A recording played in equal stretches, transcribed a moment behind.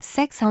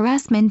sex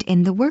harassment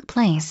in the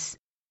workplace.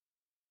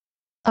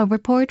 A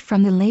report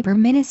from the Labor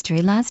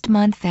Ministry last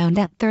month found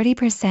that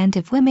 30%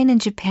 of women in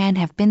Japan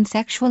have been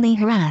sexually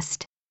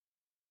harassed.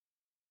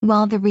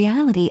 While the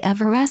reality of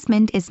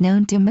harassment is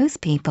known to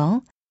most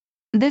people,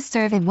 this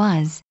survey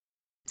was,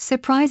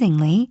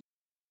 surprisingly,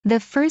 the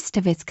first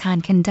of its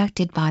kind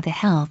conducted by the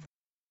Health,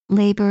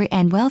 Labor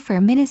and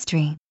Welfare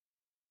Ministry.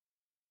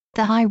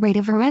 The high rate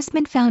of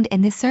harassment found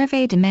in the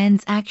survey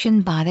demands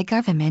action by the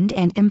government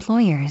and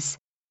employers.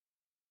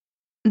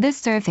 The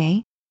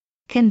survey,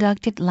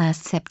 conducted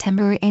last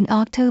September and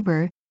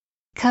October,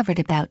 covered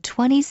about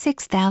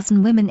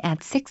 26,000 women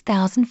at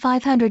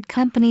 6,500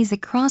 companies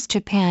across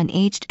Japan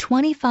aged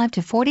 25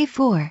 to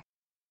 44,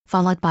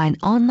 followed by an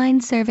online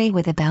survey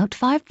with about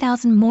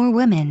 5,000 more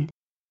women.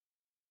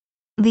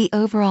 The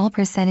overall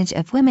percentage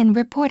of women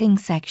reporting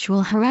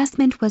sexual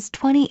harassment was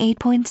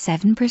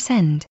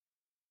 28.7%.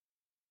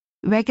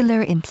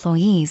 Regular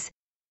employees,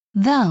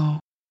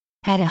 though,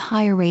 had a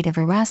higher rate of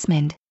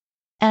harassment,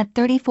 at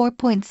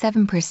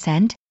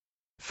 34.7%,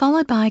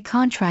 followed by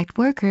contract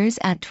workers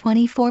at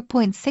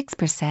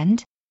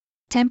 24.6%,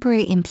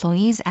 temporary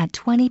employees at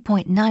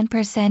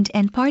 20.9%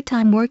 and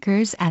part-time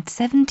workers at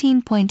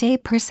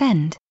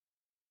 17.8%.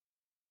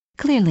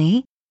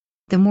 Clearly,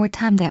 the more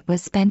time that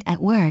was spent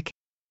at work,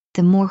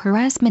 the more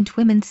harassment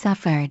women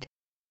suffered.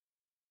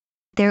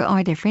 There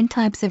are different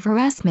types of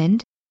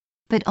harassment,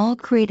 but all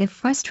create a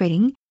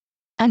frustrating,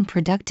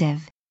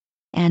 unproductive,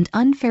 and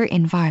unfair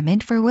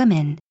environment for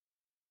women.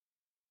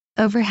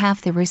 Over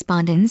half the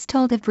respondents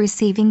told of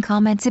receiving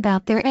comments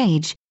about their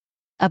age,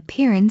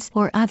 appearance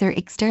or other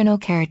external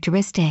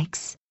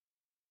characteristics.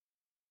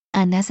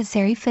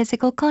 Unnecessary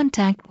physical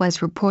contact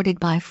was reported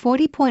by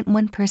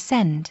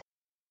 40.1%.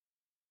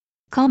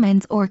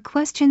 Comments or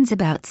questions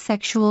about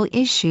sexual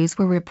issues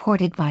were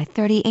reported by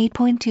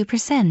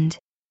 38.2%.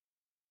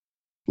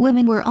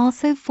 Women were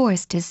also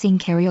forced to sing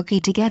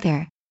karaoke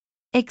together,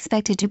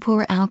 expected to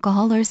pour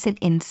alcohol or sit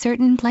in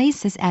certain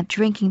places at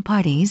drinking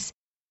parties,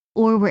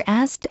 or were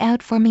asked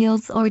out for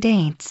meals or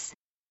dates.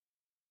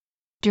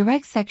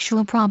 Direct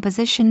sexual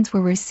propositions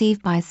were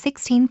received by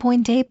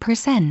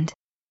 16.8%.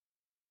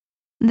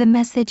 The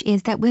message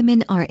is that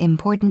women are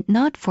important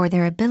not for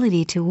their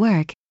ability to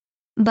work,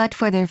 but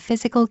for their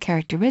physical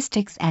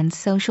characteristics and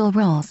social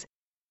roles,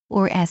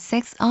 or as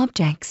sex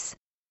objects.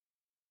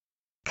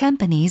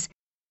 Companies,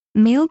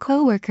 male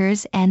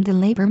co-workers and the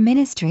Labor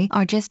Ministry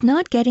are just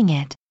not getting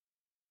it.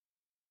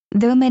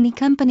 Though many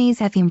companies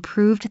have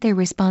improved their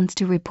response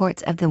to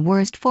reports of the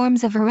worst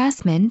forms of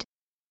harassment,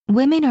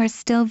 women are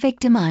still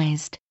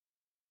victimized.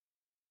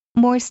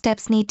 More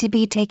steps need to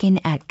be taken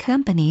at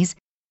companies,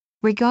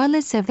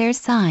 regardless of their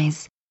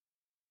size.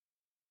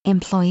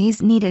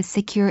 Employees need a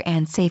secure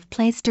and safe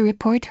place to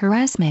report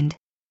harassment,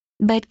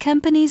 but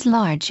companies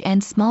large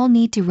and small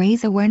need to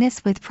raise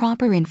awareness with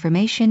proper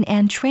information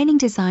and training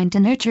designed to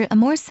nurture a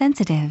more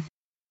sensitive,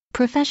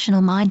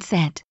 professional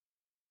mindset.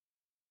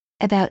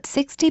 About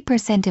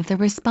 60% of the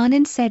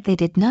respondents said they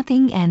did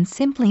nothing and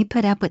simply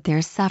put up with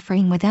their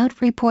suffering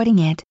without reporting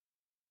it.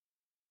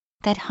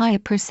 That high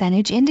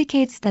percentage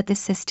indicates that the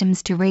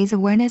systems to raise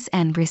awareness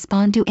and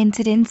respond to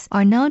incidents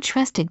are not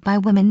trusted by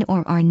women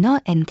or are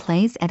not in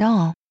place at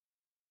all.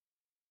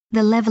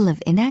 The level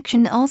of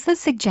inaction also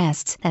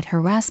suggests that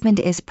harassment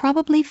is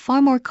probably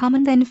far more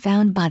common than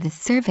found by the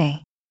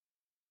survey.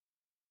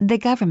 The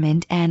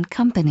government and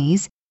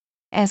companies,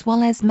 as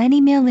well as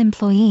many male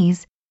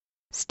employees,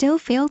 still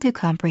fail to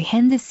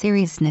comprehend the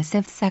seriousness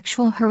of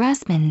sexual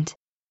harassment.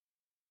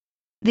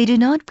 They do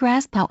not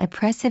grasp how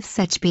oppressive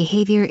such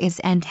behavior is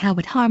and how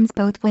it harms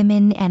both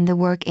women and the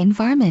work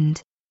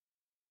environment.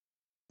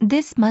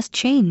 This must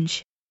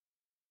change.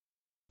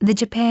 The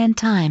Japan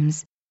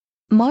Times,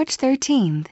 March 13.